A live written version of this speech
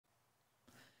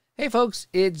Hey folks,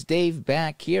 it's Dave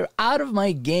back here out of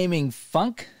my gaming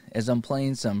funk as I'm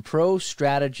playing some Pro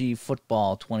Strategy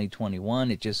Football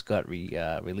 2021. It just got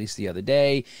released the other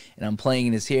day, and I'm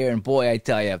playing this here, and boy, I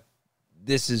tell you,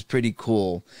 this is pretty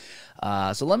cool.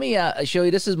 So let me show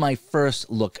you. This is my first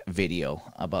look video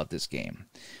about this game.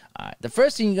 The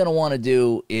first thing you're going to want to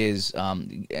do is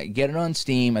get it on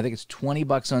Steam. I think it's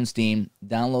 $20 on Steam.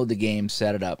 Download the game,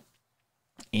 set it up.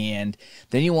 And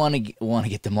then you want to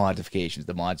get the modifications,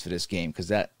 the mods for this game, because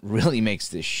that really makes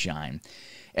this shine.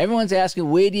 Everyone's asking,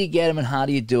 where do you get them and how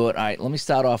do you do it? All right, let me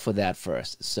start off with that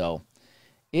first. So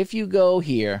if you go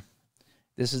here,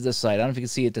 this is the site. I don't know if you can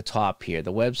see at the top here.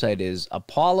 The website is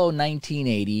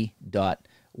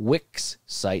apollo1980.wix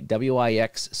site,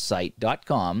 W-I-X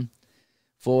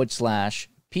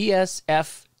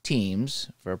site.com/PSF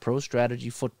teams for Pro Strategy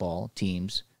Football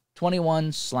teams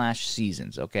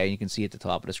 21/seasons, okay? You can see at the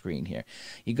top of the screen here.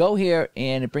 You go here,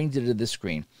 and it brings you to this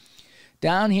screen.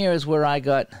 Down here is where I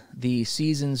got the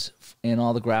seasons and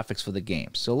all the graphics for the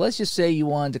game. So let's just say you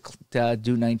wanted to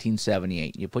do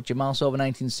 1978. You put your mouse over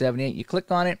 1978, you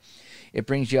click on it, it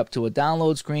brings you up to a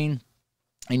download screen,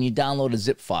 and you download a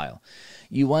zip file.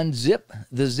 You unzip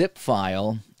the zip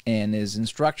file, and there's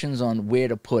instructions on where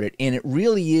to put it, and it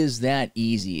really is that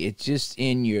easy. It's just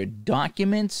in your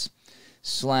documents /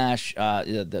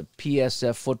 the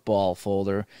PSF football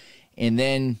folder, and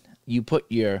then you put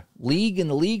your league in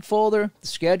the league folder, the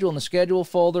schedule in the schedule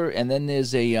folder, and then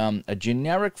there's a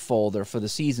generic folder for the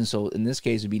season. So in this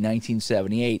case, it would be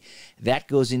 1978. That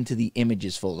goes into the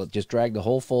images folder. Just drag the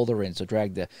whole folder in. So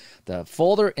drag the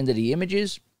folder into the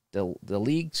images, the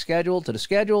league schedule to the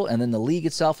schedule, and then the league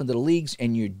itself into the leagues,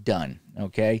 and you're done.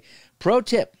 Okay. Pro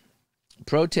tip.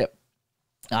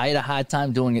 I had a hard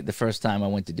time doing it the first time I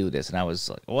went to do this, and I was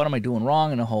like, what am I doing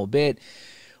wrong in a whole bit?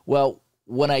 Well,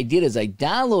 what I did is I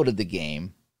downloaded the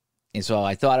game, and so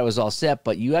I thought I was all set,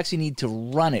 but you actually need to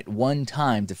run it one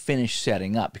time to finish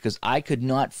setting up, because I could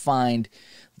not find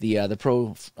the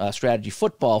Pro Strategy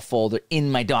Football folder in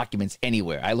my documents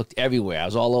anywhere. I looked everywhere. I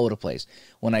was all over the place.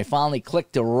 When I finally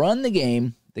clicked to run the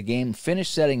game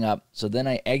finished setting up, so then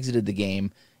I exited the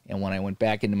game, and when I went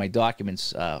back into my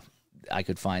documents, I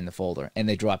could find the folder, and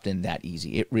they dropped in that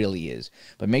easy. It really is.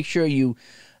 But make sure you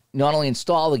not only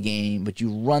install the game, but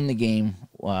you run the game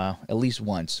at least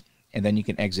once, and then you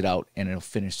can exit out, and it'll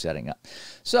finish setting up.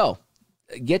 So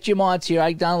get your mods here.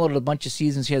 I downloaded a bunch of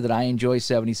seasons here that I enjoy,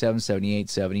 77, 78,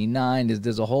 79.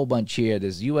 There's a whole bunch here.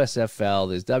 There's USFL,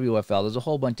 there's WFL. There's a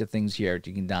whole bunch of things here that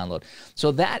you can download.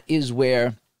 So that is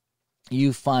where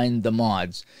you find the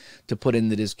mods to put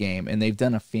into this game, and they've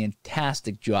done a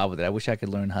fantastic job with it. I wish I could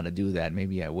learn how to do that.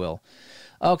 Maybe I will.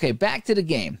 Okay, back to the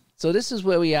game. So this is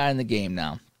where we are in the game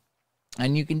now.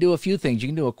 And you can do a few things. You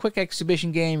can do a quick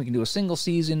exhibition game, you can do a single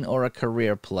season, or a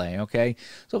career play, okay?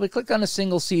 So if we click on a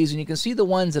single season, you can see the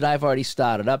ones that I've already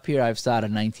started up here. I've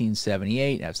started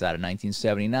 1978, I've started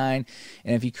 1979,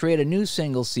 and if you create a new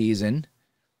single season,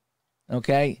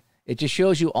 okay, it just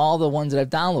shows you all the ones that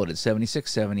I've downloaded,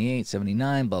 76, 78,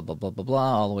 79, blah, blah, blah, blah,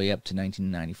 blah, all the way up to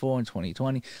 1994 and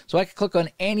 2020. So I can click on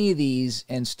any of these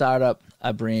and start up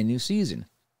a brand new season.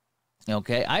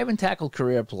 Okay, I haven't tackled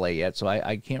career play yet, so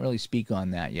I can't really speak on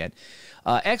that yet.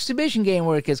 Exhibition game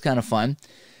where it gets kind of fun.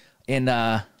 And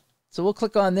so we'll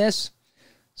click on this.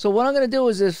 So what I'm going to do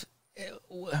is,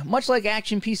 much like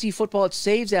Action PC Football, it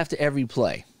saves after every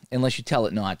play, unless you tell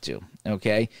it not to,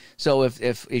 okay? So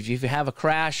if you have a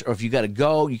crash or if you got to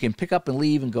go, you can pick up and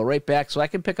leave and go right back. So I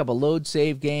can pick up a load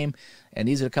save game, and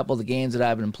these are a couple of the games that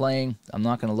I've been playing. I'm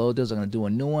not going to load those. I'm going to do a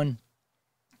new one,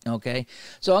 okay?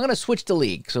 So I'm going to switch to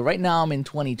league. So right now I'm in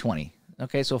 2020,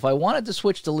 okay? So if I wanted to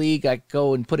switch to league, I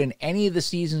go and put in any of the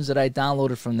seasons that I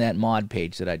downloaded from that mod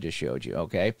page that I just showed you,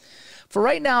 okay? For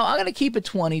right now, I'm going to keep it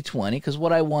 2020 because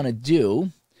what I want to do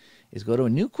is go to a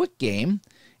new quick game.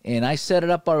 And I set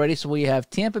it up already, so we have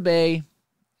Tampa Bay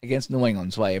against New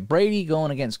England. So I have Brady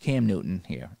going against Cam Newton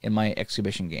here in my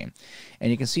exhibition game. And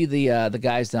you can see the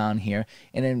guys down here.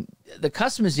 And then the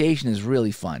customization is really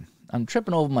fun. I'm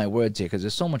tripping over my words here because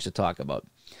there's so much to talk about.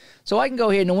 So I can go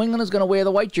here. New England is going to wear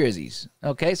the white jerseys.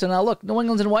 Okay, so now look, New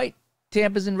England's in white,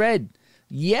 Tampa's in red.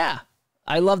 Yeah,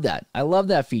 I love that. I love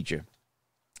that feature.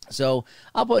 So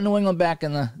I'll put New England back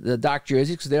in the dark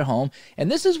jerseys because they're home.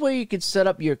 And this is where you could set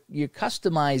up your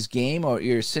customized game or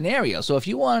your scenario. So if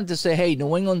you wanted to say, hey,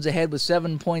 New England's ahead with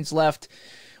 7 points left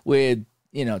with,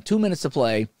 2 minutes to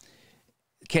play,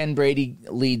 can Brady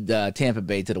lead Tampa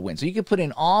Bay to the win? So you could put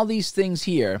in all these things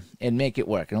here and make it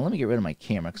work. And let me get rid of my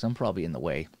camera because I'm probably in the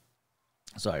way.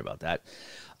 Sorry about that.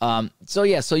 So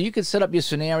you could set up your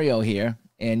scenario here.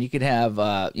 And you could have,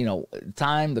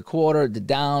 time, the quarter, the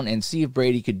down, and see if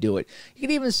Brady could do it. You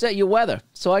could even set your weather.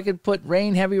 So I could put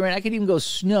rain, heavy rain. I could even go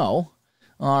snow.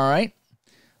 All right.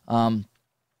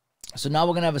 So now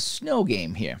we're going to have a snow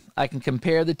game here. I can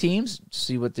compare the teams,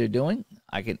 see what they're doing.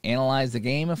 I can analyze the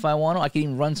game if I want to. I can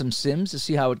even run some sims to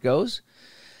see how it goes.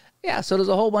 Yeah, so there's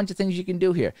a whole bunch of things you can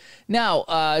do here. Now,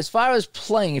 as far as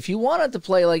playing, if you wanted to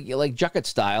play like Jucket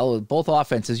style with both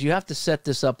offenses, you have to set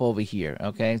this up over here,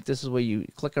 okay? This is where you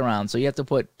click around. So you have to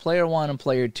put player 1 and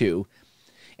player 2,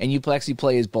 and you actually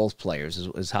play as both players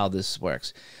is how this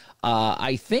works.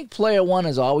 I think player 1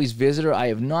 is always visitor. I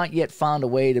have not yet found a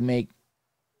way to make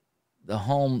the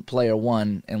home player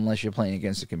 1 unless you're playing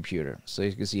against a computer. So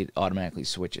you can see it automatically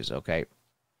switches, okay?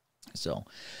 So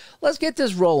let's get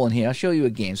this rolling here. I'll show you a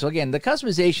game. So again, the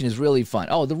customization is really fun.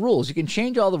 Oh, the rules. You can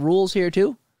change all the rules here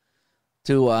too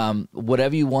to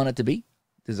whatever you want it to be.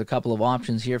 There's a couple of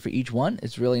options here for each one.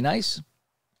 It's really nice.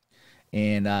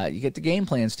 And you get the game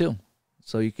plans too.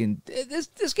 So you can,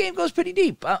 this game goes pretty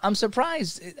deep. I'm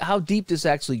surprised how deep this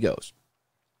actually goes.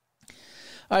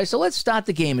 All right, so let's start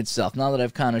the game itself. Now that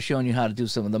I've kind of shown you how to do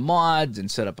some of the mods and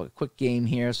set up a quick game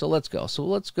here. So let's go. So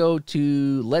let's go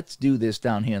to, let's do this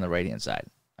down here on the right-hand side.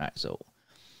 All right, so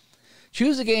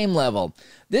choose a game level.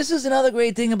 This is another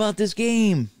great thing about this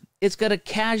game. It's got a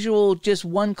casual, just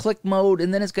one-click mode,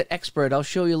 and then it's got expert. I'll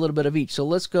show you a little bit of each. So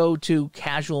let's go to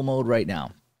casual mode right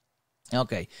now.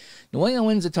 Okay, New England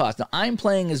wins the toss. Now, I'm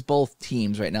playing as both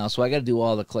teams right now, so I got to do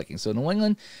all the clicking. So New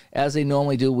England, as they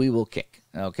normally do, we will kick,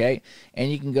 okay? And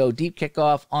you can go deep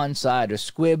kickoff, onside, or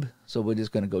squib. So we're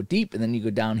just going to go deep, and then you go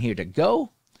down here to go.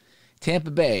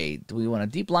 Tampa Bay, do we want a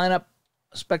deep lineup?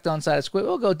 Expect onside, or squib?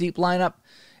 We'll go deep lineup.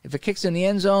 If it kicks in the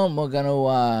end zone, we're going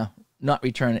to not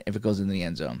return it if it goes in the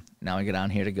end zone. Now we go down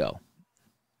here to go.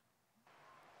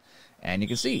 And you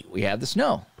can see we have the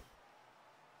snow.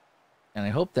 And I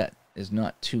hope that is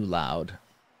not too loud.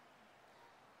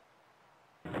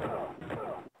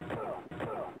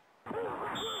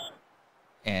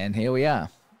 And here we are.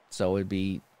 So it'd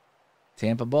be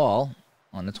Tampa ball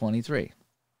on the 23.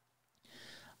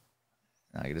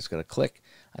 Now you just got to click.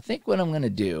 I think what I'm going to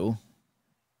do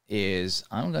is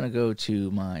I'm going to go to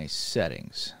my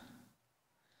settings.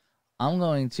 I'm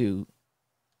going to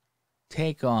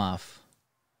take off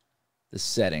the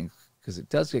settings because it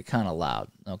does get kind of loud.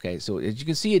 Okay, so as you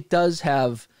can see, it does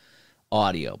have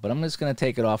audio, but I'm just going to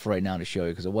take it off right now to show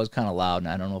you because it was kind of loud, and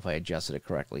I don't know if I adjusted it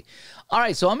correctly. All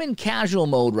right, so I'm in casual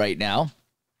mode right now,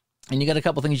 and you got a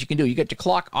couple things you can do. You got your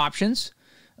clock options,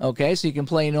 okay, so you can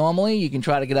play normally. You can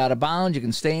try to get out of bounds. You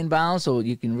can stay in bounds, so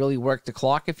you can really work the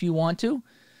clock if you want to.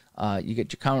 You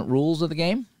get your current rules of the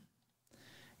game.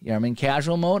 Yeah, I'm in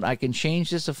casual mode. I can change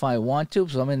this if I want to.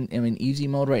 So I'm in easy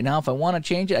mode right now. If I want to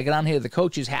change it, I get on here the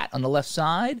coach's hat on the left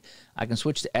side. I can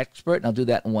switch to expert, and I'll do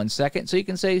that in 1 second. So you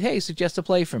can say, hey, suggest a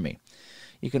play for me.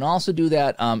 You can also do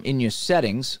that in your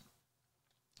settings.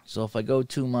 So if I go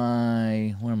to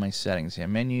my, what are my settings here?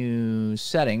 Menu,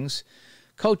 settings,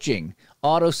 coaching,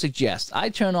 auto suggest. I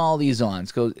turn all these on.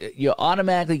 So you're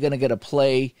automatically going to get a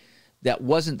play that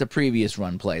wasn't the previous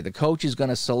run play. The coach is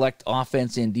going to select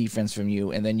offense and defense from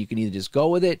you, and then you can either just go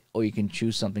with it or you can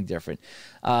choose something different.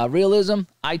 Realism,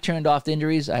 I turned off the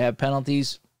injuries. I have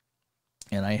penalties,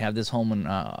 and I have this home and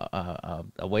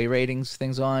away ratings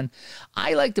things on.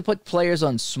 I like to put players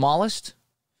on smallest,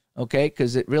 okay,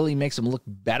 because it really makes them look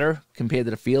better compared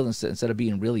to the field instead of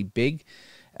being really big.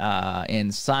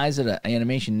 And size of the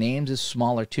animation names is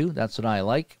smaller too. That's what I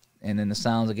like. And then the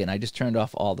sounds, again, I just turned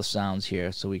off all the sounds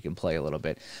here so we can play a little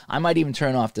bit. I might even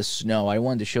turn off the snow. I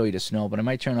wanted to show you the snow, but I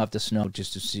might turn off the snow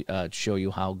just to see, show you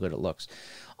how good it looks.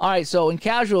 All right, so in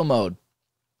casual mode,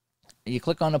 you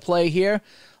click on the play here.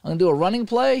 I'm going to do a running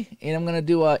play, and I'm going to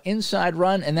do an inside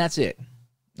run, and that's it.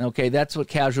 Okay, that's what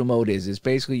casual mode is. It's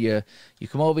basically you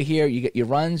come over here, you get your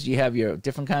runs, you have your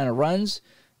different kind of runs,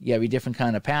 you have your different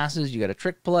kind of passes, you got a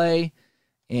trick play,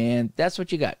 and that's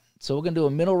what you got. So we're going to do a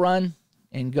middle run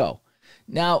and go.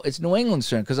 Now, it's New England's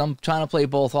turn because I'm trying to play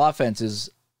both offenses.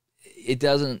 It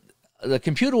doesn't, the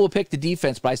computer will pick the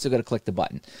defense, but I still got to click the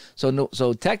button.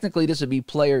 So technically, this would be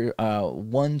player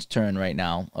one's turn right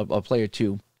now, or player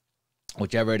two,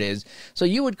 whichever it is. So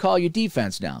you would call your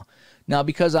defense now. Now,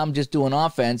 because I'm just doing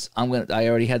offense, I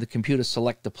already had the computer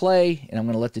select the play, and I'm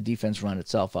going to let the defense run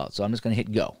itself out. So I'm just going to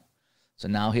hit go. So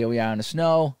now here we are in the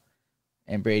snow.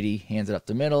 And Brady hands it up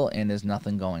the middle, and there's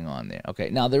nothing going on there.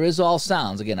 Okay, now there is all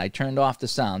sounds. Again, I turned off the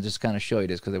sounds just to kind of show you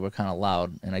this because they were kind of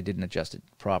loud, and I didn't adjust it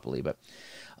properly. But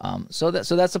so that's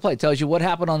the play. It tells you what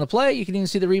happened on the play. You can even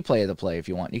see the replay of the play if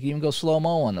you want. You can even go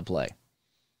slow-mo on the play.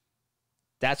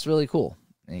 That's really cool.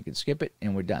 And you can skip it,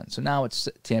 and we're done. So now it's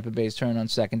Tampa Bay's turn on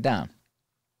second down.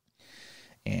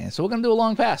 And so we're going to do a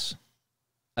long pass.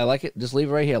 I like it. Just leave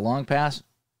it right here. Long pass.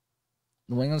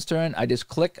 New England's turn. I just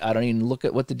click. I don't even look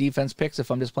at what the defense picks if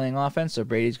I'm just playing offense. So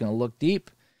Brady's going to look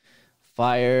deep.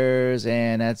 Fires,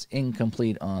 and that's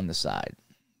incomplete on the side.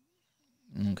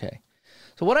 Okay.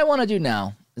 So what I want to do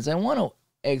now is I want to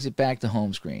exit back to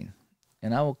home screen.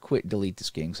 And I will delete this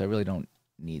game because I really don't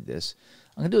need this.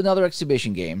 I'm going to do another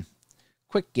exhibition game.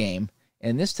 Quick game.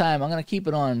 And this time I'm going to keep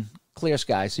it on clear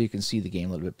sky so you can see the game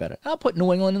a little bit better. I'll put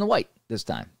New England in the white this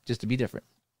time just to be different.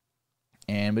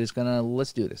 And we're just going to,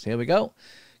 let's do this. Here we go.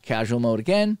 Casual mode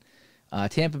again.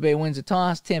 Tampa Bay wins the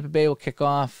toss. Tampa Bay will kick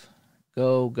off.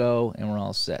 Go, and we're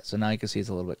all set. So now you can see it's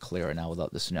a little bit clearer now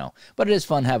without the snow. But it is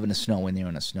fun having the snow in there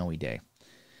on a snowy day.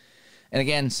 And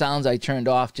again, sounds I turned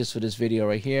off just for this video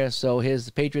right here. So here's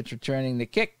the Patriots returning the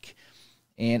kick.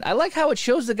 And I like how it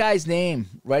shows the guy's name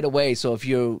right away. So if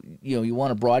you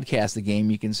want to broadcast the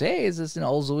game, you can say, hey, is this an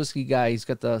old Zawiski guy? He's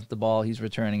got the ball. He's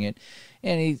returning it.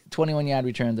 And he 21-yard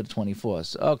return to the 24.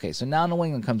 So, okay, so now New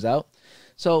England comes out.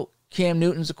 So Cam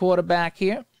Newton's the quarterback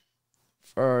here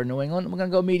for New England. We're going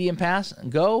to go medium pass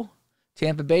and go.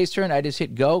 Tampa Bay's turn. I just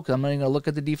hit go because I'm not even going to look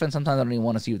at the defense. Sometimes I don't even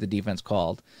want to see what the defense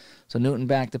called. So Newton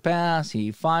back to pass.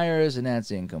 He fires, and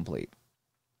that's incomplete.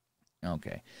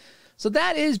 Okay. So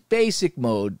that is basic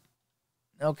mode.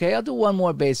 Okay, I'll do one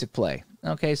more basic play.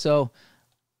 Okay, so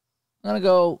I'm going to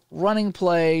go running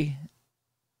play,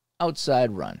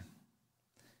 outside run.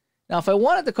 Now, if I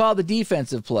wanted to call the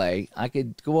defensive play, I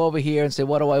could go over here and say,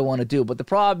 what do I want to do? But the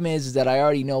problem is that I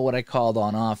already know what I called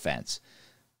on offense.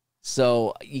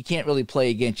 So you can't really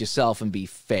play against yourself and be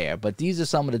fair. But these are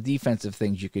some of the defensive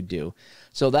things you could do.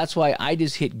 So that's why I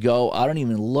just hit go. I don't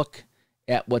even look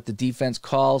at what the defense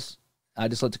calls. I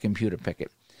just let the computer pick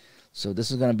it. So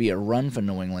this is going to be a run for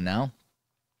New England now.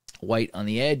 White on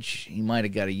the edge. He might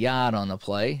have got a yard on the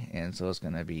play. And so it's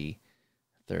going to be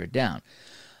third down.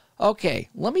 Okay,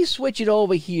 let me switch it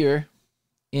over here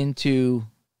into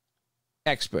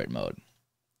expert mode.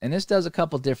 And this does a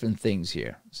couple different things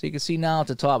here. So you can see now at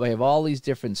the top, I have all these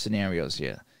different scenarios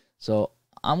here. So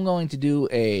I'm going to do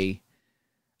a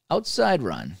outside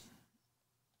run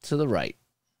to the right.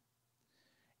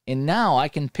 And now I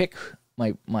can pick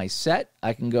my set.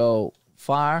 I can go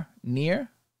far, near.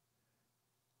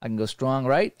 I can go strong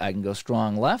right. I can go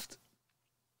strong left.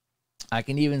 I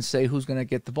can even say who's going to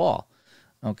get the ball.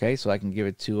 Okay, so I can give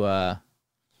it to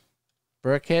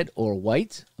Burkhead or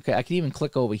White. Okay, I can even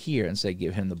click over here and say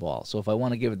give him the ball. So if I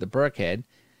want to give it to Burkhead,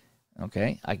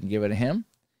 okay, I can give it to him.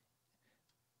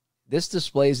 This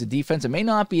displays the defense. It may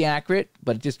not be accurate,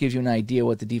 but it just gives you an idea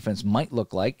what the defense might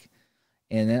look like.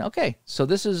 And then, okay, so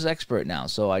this is expert now.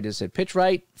 So I just said pitch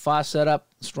right, fast setup,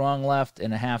 strong left,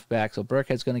 and a halfback. So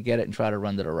Burkhead's going to get it and try to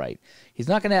run to the right. He's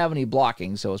not going to have any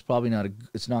blocking, so it's probably not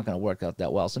it's not going to work out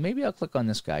that well. So maybe I'll click on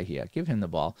this guy here, give him the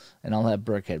ball, and I'll have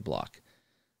Burkhead block.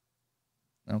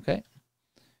 Okay.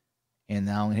 And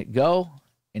now I'm going to hit go.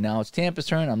 And now it's Tampa's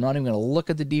turn. I'm not even going to look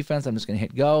at the defense. I'm just going to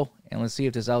hit go. And let's see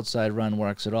if this outside run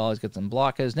works at all. He's got some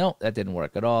blockers. No, that didn't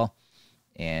work at all.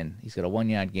 And he's got a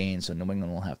 1-yard gain, so New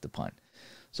England will have to punt.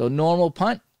 So normal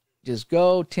punt, just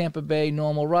go. Tampa Bay,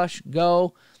 normal rush,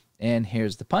 go. And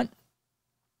here's the punt.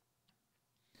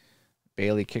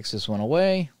 Bailey kicks this one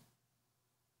away.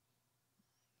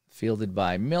 Fielded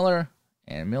by Miller.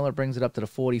 And Miller brings it up to the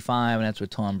 45, and that's where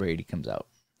Tom Brady comes out.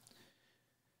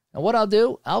 Now what I'll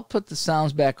do, I'll put the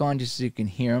sounds back on just so you can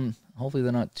hear them. Hopefully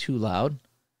they're not too loud.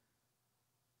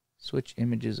 Switch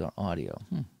images or audio.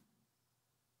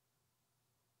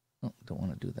 Oh, don't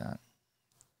want to do that.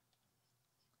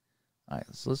 All right,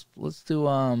 so let's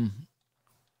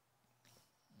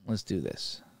do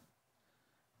this.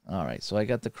 All right, so I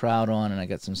got the crowd on and I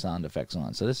got some sound effects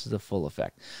on. So this is the full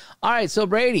effect. All right, so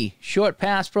Brady, short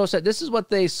pass pro set. This is what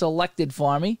they selected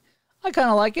for me. I kind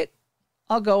of like it.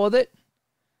 I'll go with it.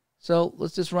 So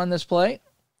let's just run this play.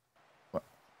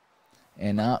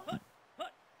 And now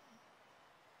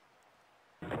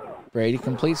Brady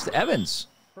completes to Evans.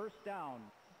 First down.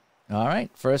 All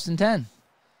right, 1st and 10.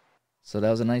 So that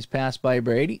was a nice pass by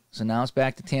Brady. So now it's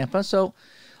back to Tampa. So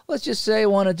let's just say I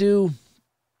want to do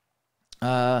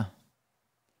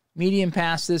medium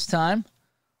pass this time.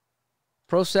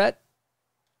 Pro set.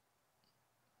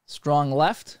 Strong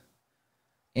left.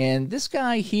 And this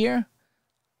guy here,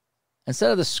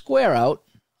 instead of the square out,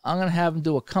 I'm going to have him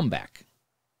do a comeback.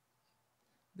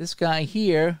 This guy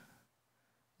here,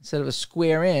 instead of a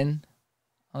square in,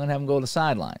 I'm going to have him go to the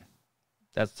sideline.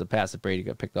 That's the pass that Brady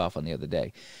got picked off on the other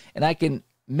day. And I can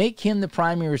make him the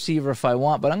primary receiver if I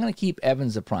want, but I'm going to keep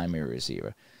Evans the primary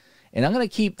receiver. And I'm going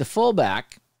to keep the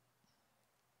fullback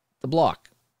the block.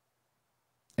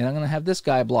 And I'm going to have this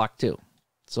guy block too.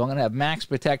 So I'm going to have max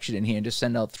protection in here and just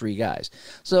send out 3 guys.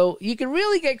 So you can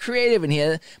really get creative in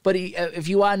here. But if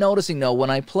you are noticing, though, when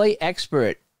I play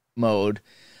expert mode,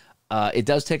 it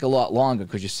does take a lot longer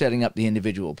because you're setting up the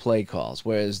individual play calls.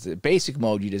 Whereas the basic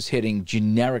mode, you're just hitting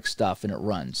generic stuff and it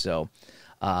runs. So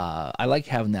I like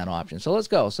having that option. So let's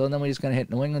go. So then we're just going to hit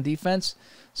New England defense.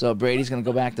 So Brady's going to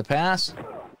go back to pass.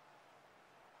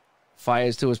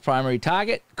 Fires to his primary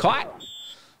target. Caught.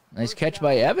 Nice catch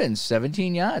by Evans.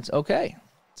 17 yards. Okay.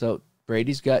 So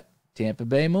Brady's got Tampa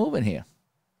Bay moving here.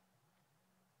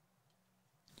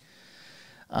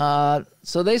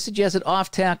 So they suggested off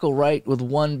tackle right with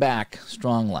 1 back,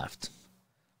 strong left.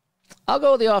 I'll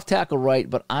go with the off tackle right,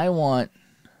 but I want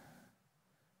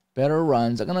better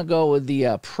runs. I'm going to go with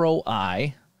the pro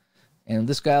I, and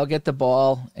this guy will get the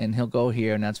ball, and he'll go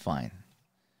here, and that's fine.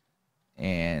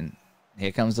 And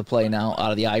here comes the play now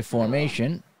out of the I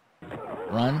formation.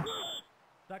 Run.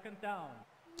 Second down.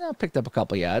 Now picked up a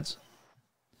couple yards.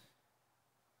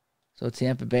 So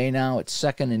Tampa Bay now it's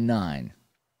 2nd and 9.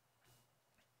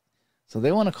 So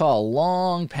they want to call a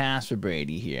long pass for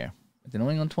Brady here. At the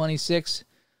New England 26,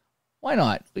 why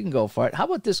not? We can go for it. How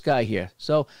about this guy here?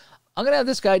 So I'm going to have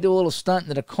this guy do a little stunt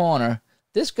into the corner.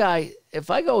 This guy,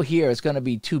 if I go here, it's going to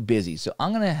be too busy. So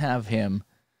I'm going to have him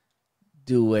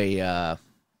do a,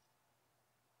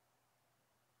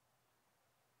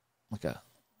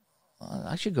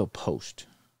 I should go post.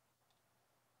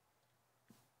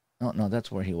 Oh, no,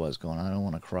 that's where he was going. I don't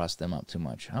want to cross them up too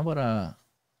much. How about a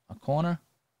corner?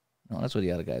 No, that's where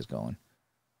the other guy's going.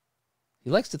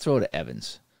 He likes to throw to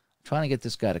Evans. I'm trying to get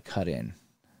this guy to cut in.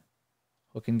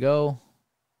 Hook and go.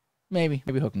 Maybe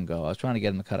hook and go. I was trying to get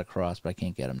him to cut across, but I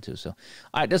can't get him to. So,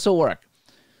 all right, this will work.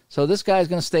 So this guy's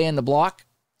going to stay in the block.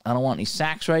 I don't want any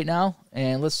sacks right now.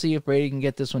 And let's see if Brady can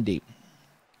get this one deep.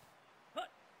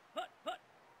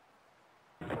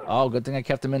 Oh, good thing I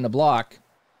kept him in the block.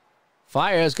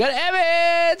 Fires. Good.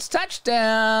 Evans.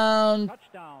 Touchdown.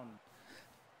 Touchdown.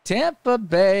 Tampa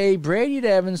Bay. Brady to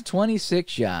Evans,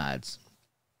 26 yards.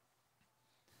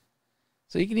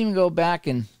 So you can even go back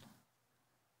and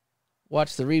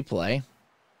watch the replay.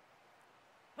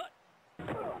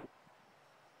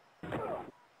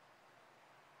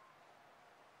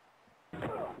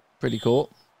 Pretty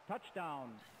cool. Touchdown.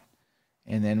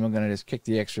 And then we're going to just kick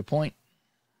the extra point.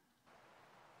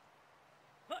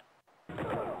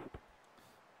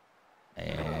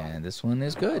 And this one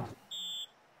is good.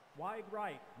 Wide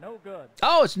right. No good.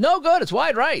 Oh, it's no good. It's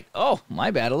wide right. Oh,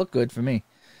 my bad. It looked good for me.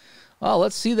 Well,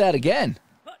 let's see that again.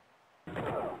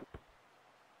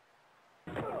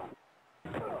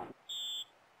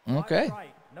 Okay. Wide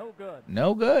right. No good.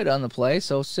 No good on the play.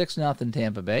 So 6-0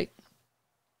 Tampa Bay.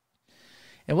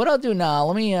 And what I'll do now,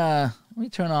 let me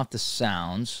turn off the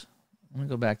sounds. Let me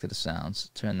go back to the sounds.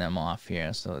 Turn them off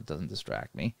here so it doesn't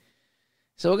distract me.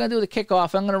 So we're going to do the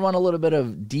kickoff. I'm going to run a little bit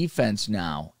of defense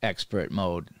now, expert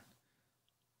mode.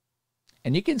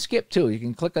 And you can skip, too. You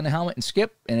can click on the helmet and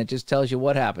skip, and it just tells you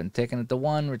what happened. Taking it to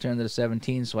 1, return to the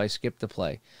 17, so I skipped the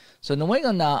play. So New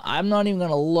England now, I'm not even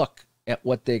going to look at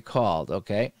what they called,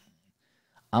 okay?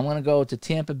 I'm going to go to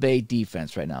Tampa Bay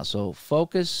defense right now. So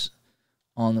focus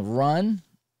on the run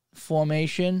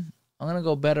formation. I'm going to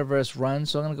go better versus run,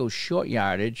 so I'm going to go short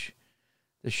yardage.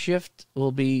 The shift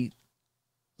will be,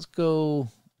 let's go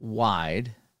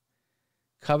wide.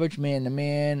 Coverage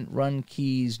man-to-man, run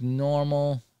keys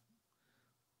normal.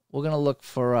 We're going to look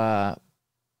for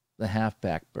the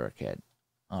halfback Burkhead.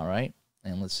 All right,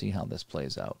 and let's see how this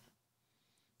plays out.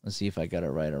 Let's see if I got it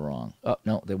right or wrong. Oh,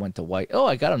 no, they went to white. Oh,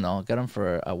 I got him, though. I got him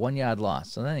for a 1-yard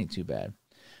loss, so that ain't too bad.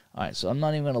 All right, so I'm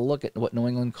not even going to look at what New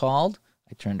England called.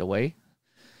 I turned away.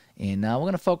 And now we're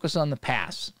going to focus on the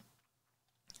pass.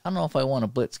 I don't know if I want to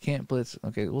blitz. Can't blitz.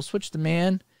 Okay, we'll switch the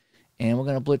man, and we're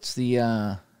going to blitz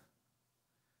the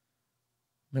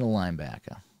middle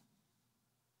linebacker.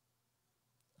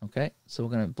 Okay, so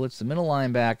we're going to blitz the middle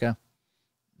linebacker,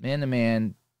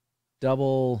 man-to-man,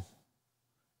 double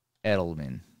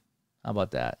Edelman. How about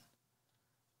that?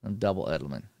 Double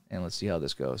Edelman. And let's see how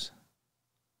this goes.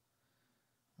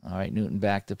 All right, Newton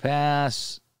back to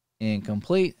pass.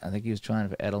 Incomplete. I think he was trying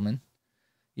for Edelman.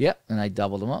 Yep, and I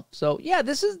doubled him up. So, yeah,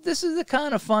 this is the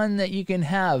kind of fun that you can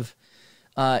have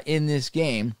in this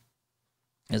game.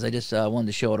 As I just wanted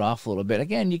to show it off a little bit.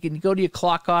 Again, you can go to your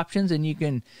clock options and you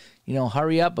can,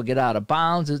 hurry up or get out of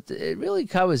bounds. It really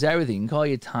covers everything. You can call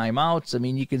your timeouts. I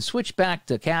mean, you can switch back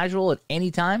to casual at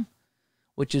any time,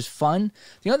 which is fun.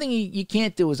 The only thing you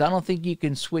can't do is I don't think you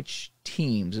can switch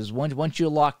teams. Is once you're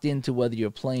locked into whether you're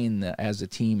playing as a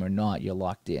team or not, you're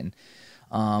locked in.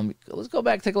 Let's go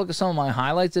back and take a look at some of my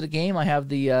highlights of the game. I have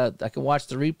I can watch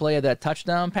the replay of that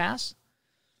touchdown pass.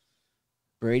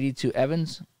 Brady to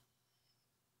Evans.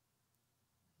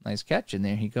 Nice catch, and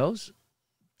there he goes.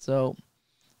 So,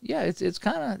 yeah, it's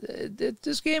kind of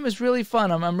this game is really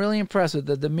fun. I'm really impressed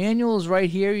with the manual is right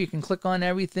here. You can click on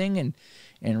everything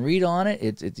and read on it.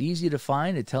 It's easy to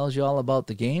find. It tells you all about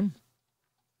the game.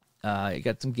 You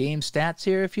got some game stats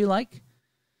here if you like.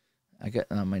 I got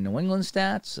my New England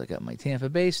stats. I got my Tampa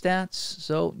Bay stats.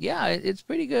 So, yeah, it's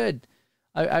pretty good.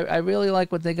 I really like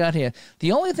what they got here.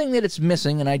 The only thing that it's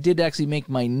missing, and I did actually make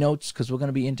my notes because we're going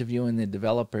to be interviewing the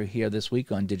developer here this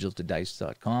week on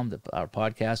digitaltodice.com, our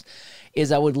podcast,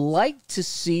 is I would like to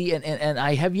see, and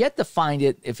I have yet to find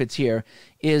it if it's here,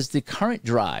 is the current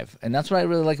drive. And that's what I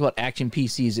really like about Action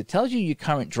PCs. It tells you your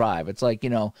current drive. It's like,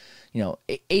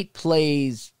 8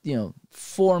 plays,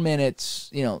 4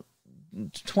 minutes,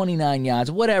 29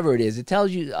 yards, whatever it is. It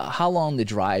tells you how long the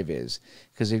drive is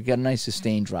because they've got a nice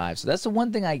sustained drive. So that's the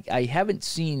one thing I haven't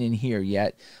seen in here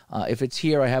yet. If it's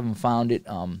here, I haven't found it.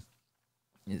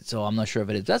 So I'm not sure if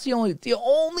it is. That's the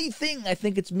only thing I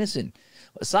think it's missing.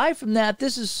 Aside from that,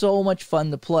 this is so much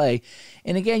fun to play.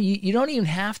 And again, you don't even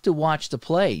have to watch the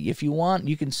play. If you want,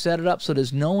 you can set it up so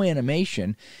there's no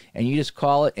animation, and you just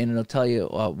call it, and it'll tell you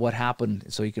what happened.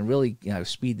 So you can really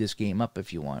speed this game up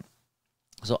if you want.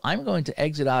 So I'm going to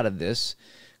exit out of this,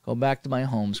 go back to my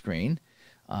home screen.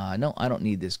 No, I don't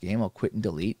need this game. I'll quit and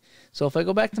delete. So if I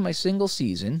go back to my single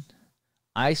season,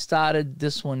 I started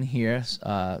this one here,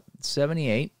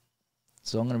 78.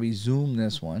 So I'm going to resume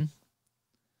this one.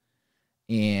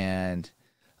 And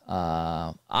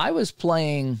I was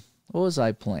playing, what was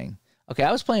I playing? Okay,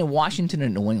 I was playing Washington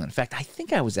and New England. In fact, I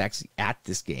think I was actually at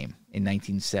this game in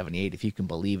 1978, if you can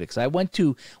believe it. Because I went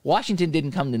to, Washington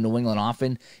didn't come to New England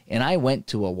often, and I went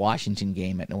to a Washington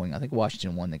game at New England. I think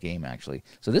Washington won the game, actually.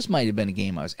 So this might have been a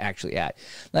game I was actually at.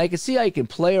 Now, you can see how you can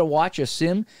play or watch or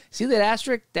sim. See that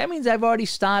asterisk? That means I've already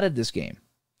started this game.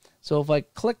 So if I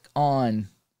click on,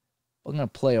 I'm going to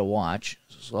play or watch.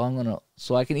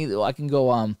 So I can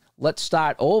go let's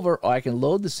start over, or I can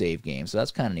load the save game. So that's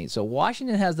kind of neat. So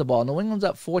Washington has the ball. New England's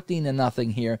up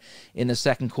 14-0 here in the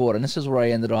second quarter. And this is where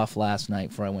I ended off last night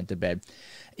before I went to bed.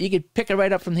 You can pick it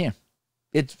right up from here.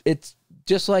 It's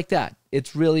just like that.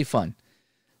 It's really fun.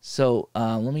 So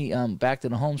let me back to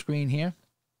the home screen here.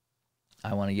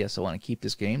 I want to keep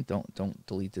this game. Don't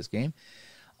delete this game.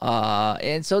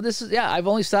 And so this is, I've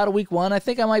only started week 1. I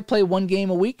think I might play 1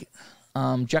 game a week.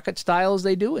 Jacket style as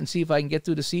they do, and see if I can get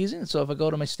through the season. So if I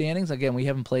go to my standings, again, we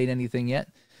haven't played anything yet.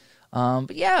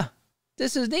 But yeah,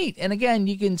 this is neat. And again,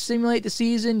 you can simulate the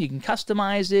season, you can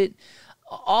customize it.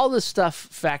 All this stuff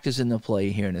factors into play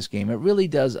here in this game. It really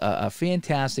does a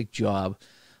fantastic job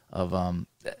of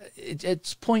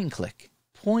it's point and click.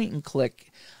 Point and click.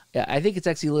 Yeah, I think it's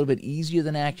actually a little bit easier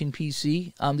than Action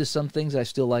PC. There's some things I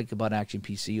still like about Action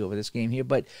PC over this game here,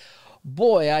 but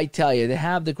boy, I tell you, they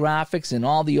have the graphics and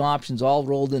all the options all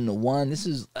rolled into one. This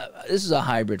is a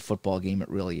hybrid football game. It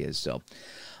really is. So,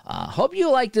 hope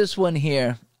you like this one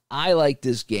here. I like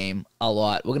this game a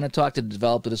lot. We're going to talk to the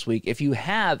developer this week. If you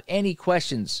have any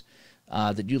questions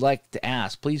that you'd like to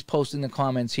ask, please post in the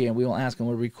comments here, and we will ask them.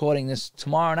 We're recording this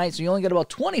tomorrow night, so you only got about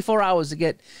 24 hours to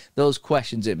get those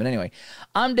questions in. But anyway,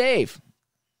 I'm Dave.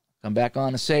 Come back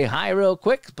on to say hi real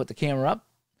quick. Put the camera up,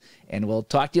 and we'll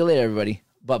talk to you later, everybody.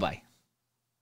 Bye-bye.